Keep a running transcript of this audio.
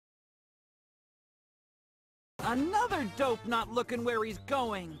Another dope not looking where he's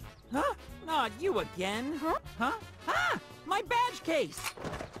going. Huh? Not you again. Huh? Ah! My badge case!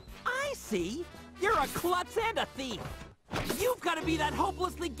 I see. You're a klutz and a thief. You've got to be that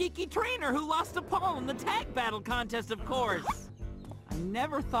hopelessly geeky trainer who lost to Paul in the tag battle contest, of course. I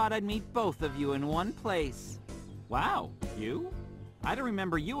never thought I'd meet both of you in one place. Wow, you? I don't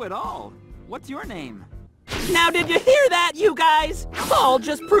remember you at all. What's your name? Now did you hear that, you guys? Paul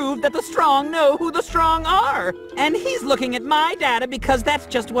just proved that the strong know who the strong are. And he's looking at my data because that's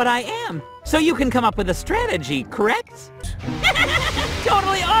just what I am. So you can come up with a strategy, correct?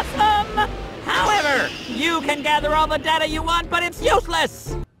 Totally awesome! However, you can gather all the data you want, but it's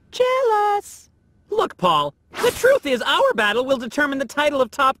useless! Jealous! Look, Paul, the truth is our battle will determine the title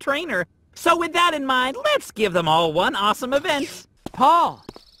of top trainer. So with that in mind, let's give them all one awesome event. Paul,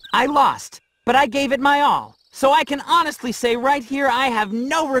 I lost, but I gave it my all. So I can honestly say right here I have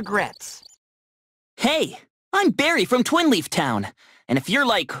no regrets. Hey, I'm Barry from Twinleaf Town. And if you're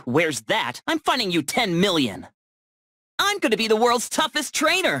like, where's that? I'm finding you 10 million. I'm gonna be the world's toughest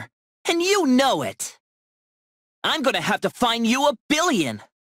trainer. And you know it. I'm gonna have to find you 1 billion.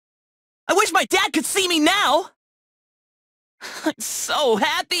 I wish my dad could see me now. I'm so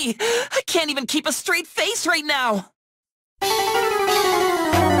happy. I can't even keep a straight face right now.